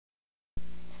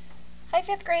Hi,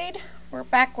 5th grade. We're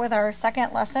back with our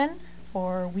second lesson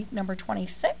for week number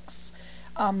 26,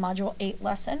 module 8,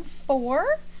 lesson 4.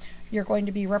 You're going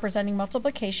to be representing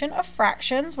multiplication of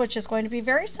fractions, which is going to be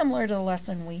very similar to the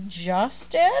lesson we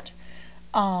just did.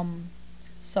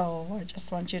 So I just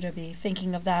want you to be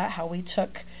thinking of that, how we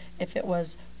took, if it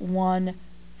was 1/2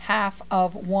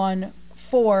 of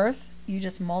 1/4, you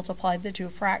just multiplied the two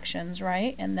fractions,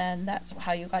 right? And then that's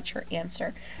how you got your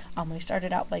answer. We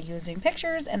started out by using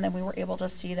pictures, and then we were able to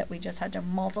see that we just had to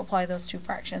multiply those two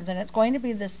fractions. And it's going to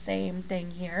be the same thing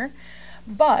here.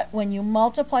 But when you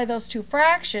multiply those two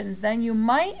fractions, then you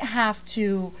might have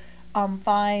to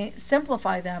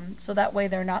simplify them so that way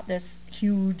they're not this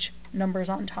huge numbers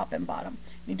on top and bottom.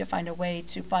 You need to find a way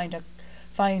to find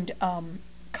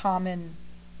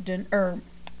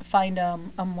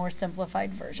a more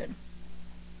simplified version.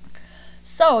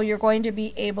 So you're going to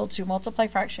be able to multiply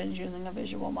fractions using a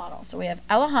visual model. So we have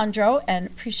Alejandro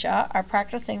and Prisha are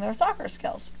practicing their soccer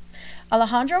skills.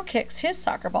 Alejandro kicks his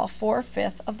soccer ball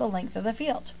 4/5 of the length of the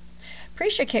field.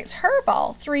 Prisha kicks her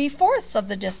ball 3/4 of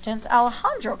the distance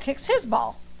Alejandro kicks his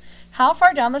ball. How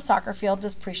far down the soccer field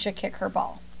does Prisha kick her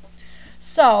ball?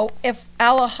 So if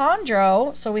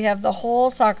Alejandro, so we have the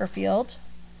whole soccer field,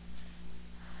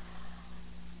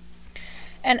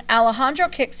 and Alejandro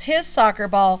kicks his soccer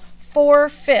ball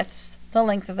 4/5 the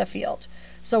length of the field.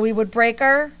 So we would break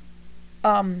our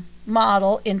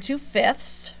model into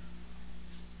fifths.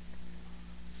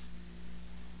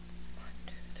 1,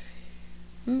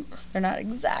 2, 3. They're not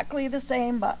exactly the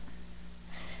same, but.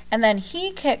 And then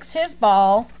he kicks his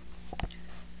ball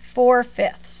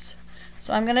 4/5.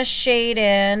 So I'm going to shade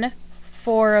in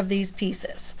 4 of these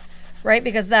pieces, right?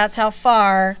 Because that's how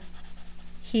far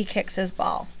he kicks his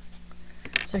ball.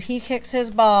 So he kicks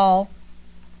his ball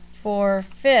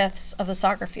 4/5 of the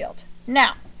soccer field.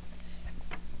 Now,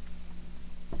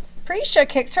 Prisha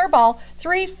kicks her ball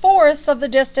 3/4 of the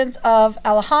distance of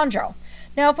Alejandro.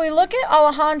 Now, if we look at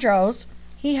Alejandro's,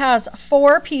 he has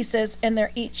 4 pieces and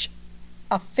they're each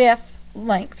a 1/5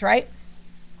 length, right?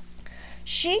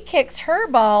 She kicks her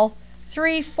ball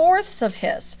 3/4 of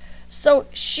his. So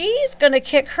she's going to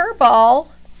kick her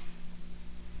ball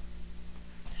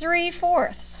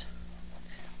 3/4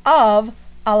 of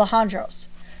Alejandro's.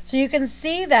 So you can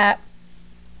see that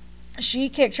she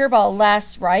kicked her ball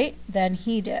less, right, than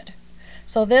he did.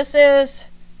 So this is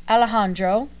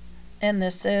Alejandro, and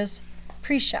this is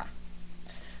Prisha.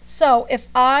 So if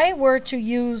I were to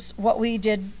use what we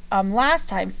did last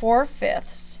time,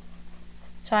 4/5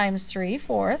 times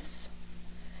 3/4,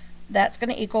 that's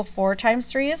going to equal 4 times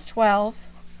 3 is 12,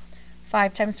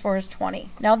 5 times 4 is 20.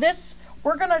 Now this,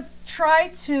 we're going to try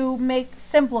to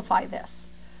simplify this.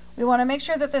 We want to make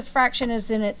sure that this fraction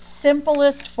is in its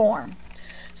simplest form.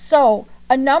 So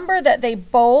a number that they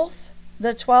both,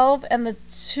 the 12 and the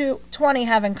 20,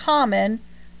 have in common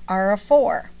are a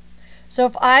 4. So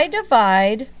if I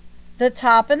divide the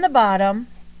top and the bottom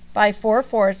by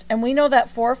 4/4, and we know that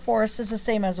 4/4 is the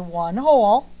same as 1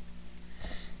 whole,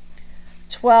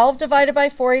 12 divided by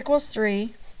 4 equals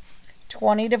 3,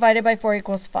 20 divided by 4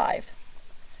 equals 5.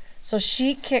 So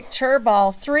she kicked her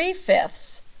ball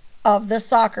 3/5 of the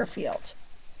soccer field.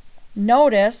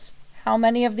 Notice how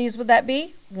many of these would that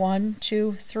be? 1,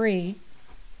 2,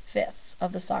 3/5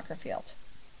 of the soccer field.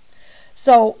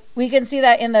 So we can see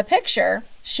that in the picture,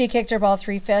 she kicked her ball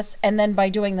 3/5, and then by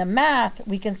doing the math,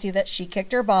 we can see that she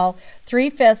kicked her ball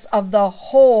 3/5 of the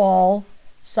whole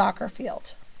soccer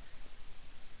field.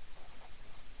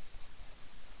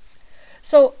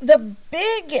 So the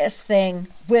biggest thing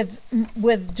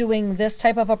with doing this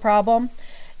type of a problem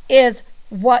is,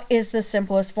 what is the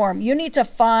simplest form? You need to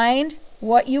find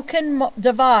what you can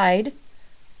divide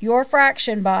your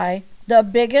fraction by, the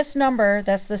biggest number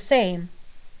that's the same,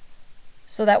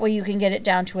 so that way you can get it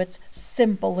down to its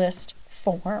simplest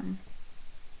form.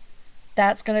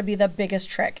 That's going to be the biggest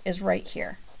trick, is right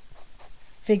here.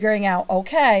 Figuring out,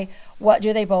 okay, what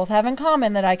do they both have in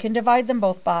common that I can divide them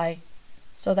both by,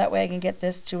 so that way I can get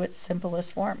this to its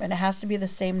simplest form. And it has to be the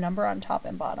same number on top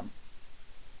and bottom.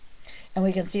 And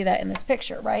we can see that in this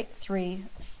picture, right?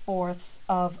 3/4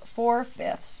 of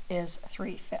 4/5 is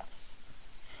 3/5.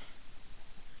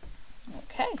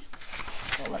 Okay,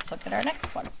 so let's look at our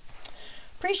next one.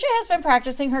 Prisha has been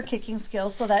practicing her kicking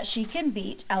skills so that she can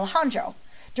beat Alejandro.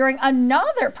 During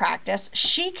another practice,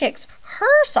 she kicks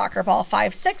her soccer ball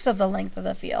 5/6 of the length of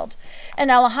the field,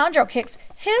 and Alejandro kicks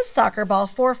his soccer ball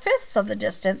 4/5 of the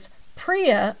distance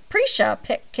Prisha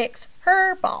kicks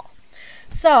her ball.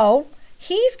 So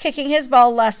he's kicking his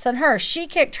ball less than her. She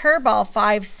kicked her ball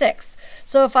 5/6.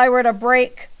 So if I were to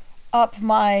break up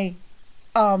my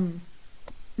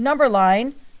number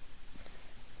line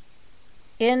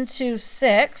into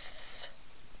sixths.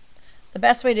 The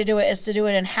best way to do it is to do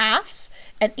it in halves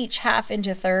and each half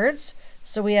into thirds.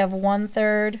 So we have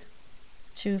 1/3,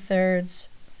 2/3,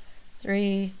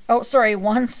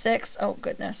 1/6. Oh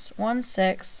goodness.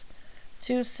 1/6,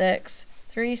 2/6,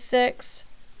 3/6,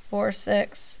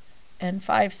 4/6, and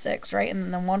 5/6, right?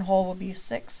 And then 1 whole will be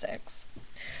 6/6.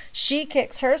 She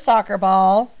kicks her soccer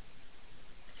ball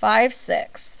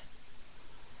 5/6.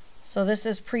 So this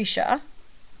is Prisha.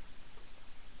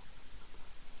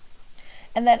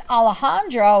 And then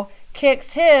Alejandro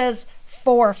kicks his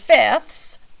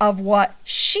 4/5 of what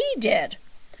she did.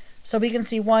 So we can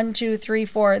see 1, 2, 3,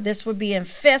 4. This would be in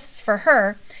fifths for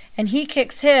her. And he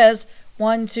kicks his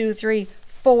 1, 2, 3,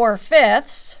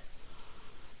 4/5.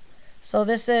 So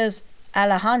this is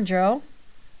Alejandro.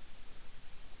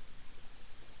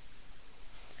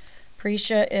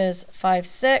 Prisha is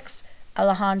 5/6.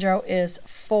 Alejandro is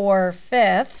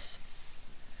 4/5.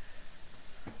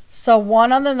 So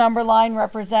 1 on the number line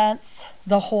represents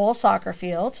the whole soccer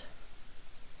field.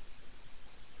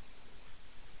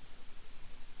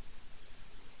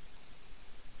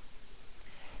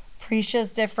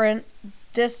 Prisha's different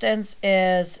distance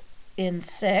is in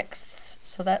sixths,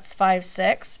 so that's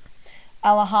 5/6.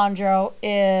 Alejandro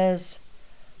is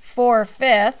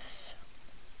 4/5.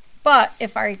 But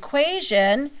if our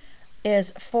equation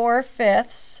is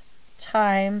 4/5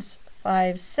 times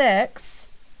 5/6,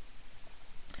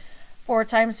 4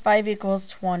 times 5 equals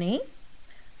 20.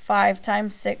 5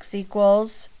 times 6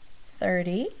 equals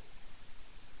 30.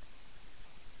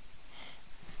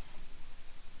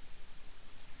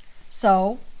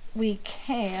 So we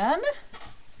can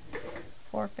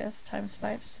 4/5 times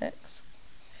 5/6.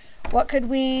 What could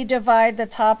we divide the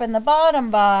top and the bottom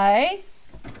by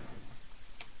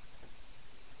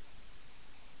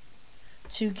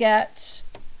to get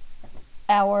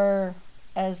our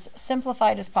as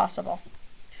simplified as possible?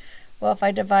 Well, if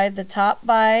I divide the top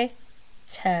by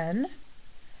 10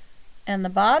 and the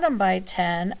bottom by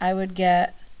 10, I would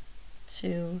get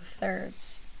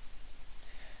 2/3.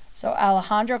 So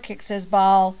Alejandro kicks his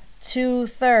ball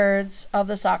 2/3 of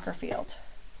the soccer field.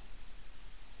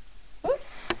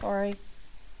 Oops, sorry.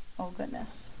 Oh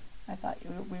goodness, I thought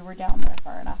we were down there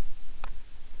far enough.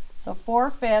 So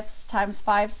 4/5 times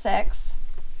 5/6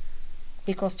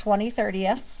 equals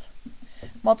 20/30.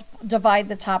 Divide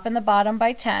the top and the bottom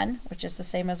by 10, which is the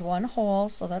same as 1 whole,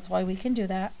 so that's why we can do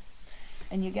that.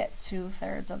 And you get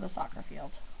 2/3 of the soccer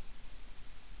field.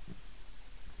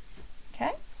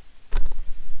 Okay?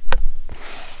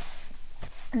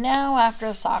 Now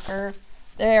after soccer,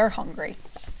 they're hungry.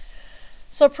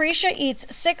 So Prisha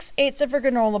eats 6/8 of her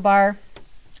granola bar.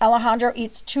 Alejandro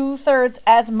eats 2/3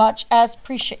 as much as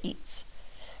Prisha eats.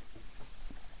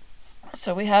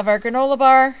 So we have our granola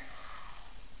bar.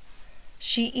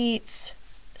 She eats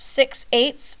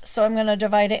 6/8, so I'm going to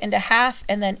divide it into half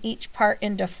and then each part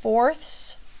into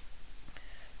fourths.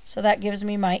 So that gives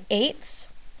me my eighths.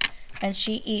 And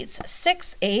she eats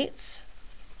 6/8.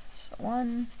 So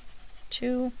 1,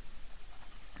 2,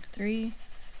 3,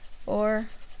 4,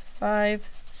 5,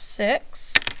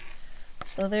 6.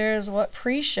 So there's what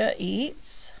Prisha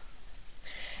eats.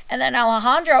 And then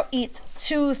Alejandro eats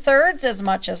 2/3 as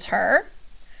much as her.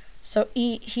 So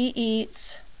he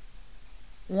eats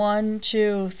 1,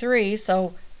 2, 3.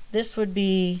 So this would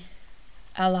be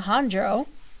Alejandro.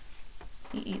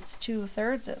 He eats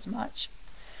 2/3 as much.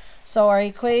 So our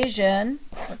equation,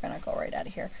 we're going to go right out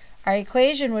of here. Our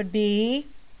equation would be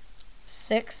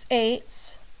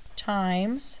 6/8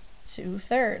 times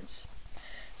 2/3.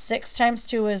 6 times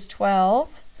 2 is 12.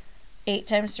 8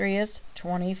 times 3 is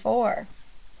 24.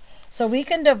 So we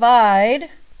can divide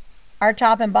our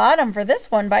top and bottom for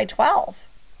this one by 12.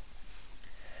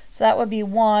 So that would be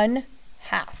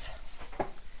 1/2.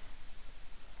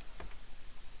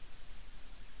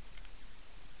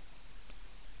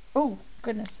 Oh,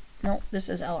 goodness. No, this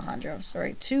is Alejandro.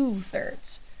 Sorry,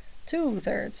 2/3.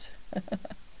 2/3.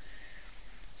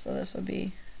 So this would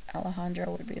be,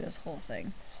 Alejandro would be this whole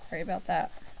thing. Sorry about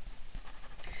that.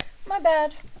 My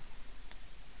bad.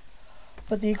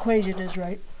 But the equation is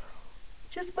right.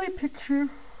 Just my picture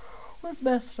was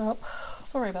messed up.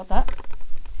 Sorry about that.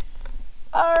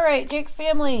 Alright, Jake's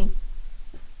family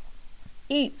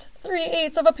eats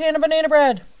 3/8 of a pan of banana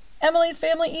bread. Emily's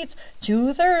family eats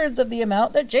 2/3 of the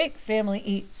amount that Jake's family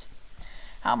eats.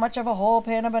 How much of a whole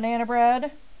pan of banana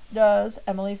bread does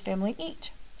Emily's family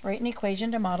eat? Write an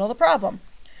equation to model the problem.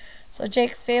 So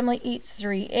Jake's family eats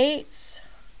 3/8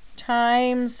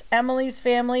 times Emily's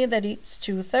family that eats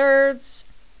 2/3.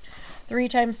 3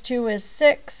 times 2 is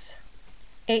 6.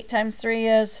 8 times 3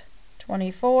 is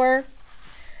 24.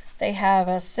 They have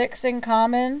a 6 in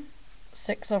common,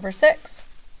 6/6.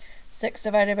 6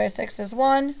 divided by 6 is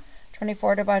 1.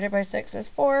 24 divided by 6 is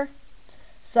 4.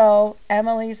 So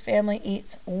Emily's family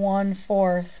eats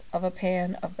 1/4 of a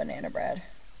pan of banana bread.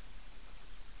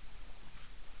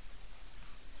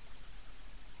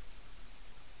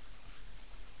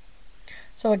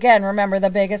 So again, remember the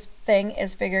biggest thing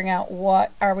is figuring out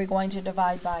what are we going to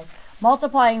divide by.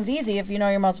 Multiplying is easy if you know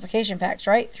your multiplication facts,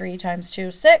 right? 3 times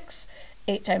 2, 6.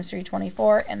 8 times 3,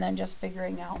 24. And then just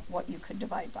figuring out what you could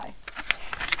divide by.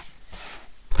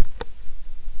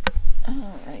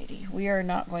 Alrighty, we are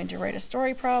not going to write a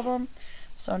story problem.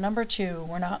 So number 2,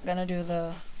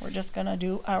 we're just going to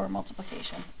do our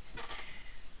multiplication.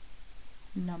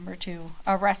 Number 2,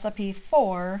 a recipe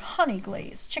for honey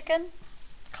glazed chicken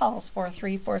calls for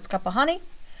 3/4 cup of honey.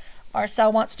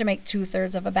 Marcel wants to make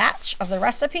 2/3 of a batch of the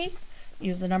recipe.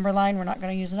 Use the number line. We're not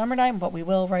going to use the number line, but we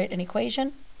will write an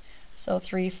equation. So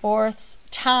 3/4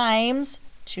 times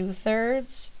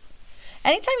 2/3.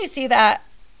 Anytime you see that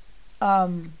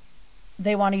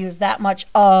they want to use that much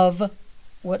of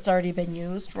what's already been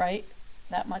used, right?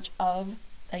 That much of,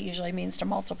 that usually means to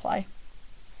multiply.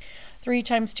 3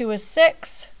 times 2 is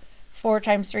 6. 4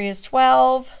 times 3 is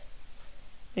 12.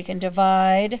 We can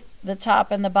divide the top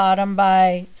and the bottom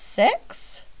by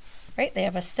 6, right? They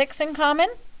have a 6 in common,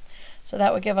 so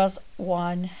that would give us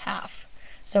 1/2.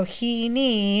 So he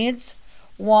needs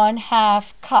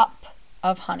 1/2 cup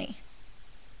of honey.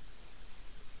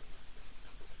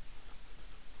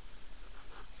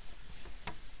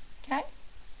 Okay?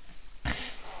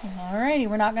 Alrighty,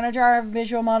 we're not going to draw our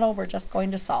visual model, we're just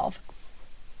going to solve.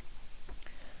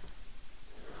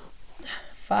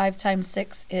 5 times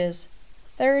 6 is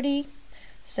 30.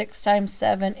 6 times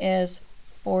 7 is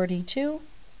 42.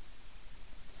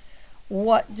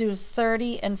 What do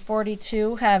 30 and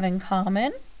 42 have in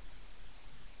common?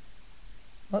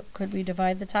 What could we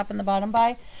divide the top and the bottom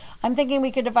by? I'm thinking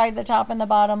we could divide the top and the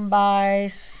bottom by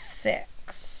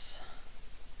 6.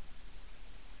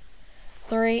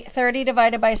 30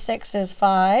 divided by 6 is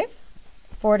 5.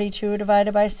 42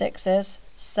 divided by 6 is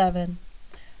 7.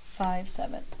 5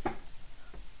 sevenths.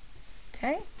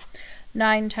 Okay.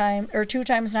 2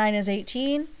 times 9 is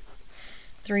 18.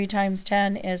 3 times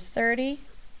 10 is 30.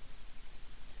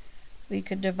 We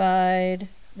could divide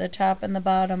the top and the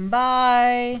bottom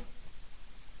by,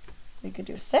 we could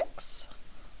do 6.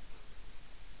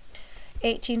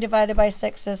 18 divided by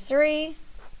 6 is 3.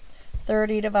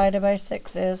 30 divided by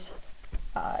 6 is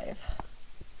 5.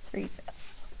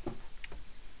 3/5.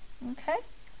 Okay.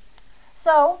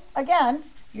 So, again,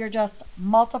 you're just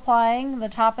multiplying the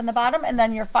top and the bottom, and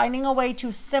then you're finding a way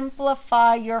to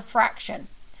simplify your fraction.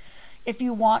 If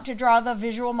you want to draw the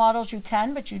visual models, you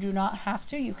can, but you do not have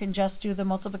to. You can just do the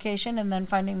multiplication and then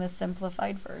finding the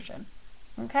simplified version.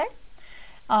 Okay?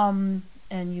 And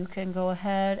you can go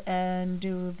ahead and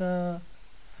do the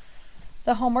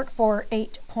homework for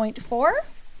 8.4.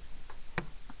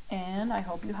 And I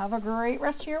hope you have a great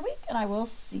rest of your week, and I will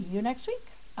see you next week.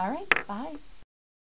 All right, bye.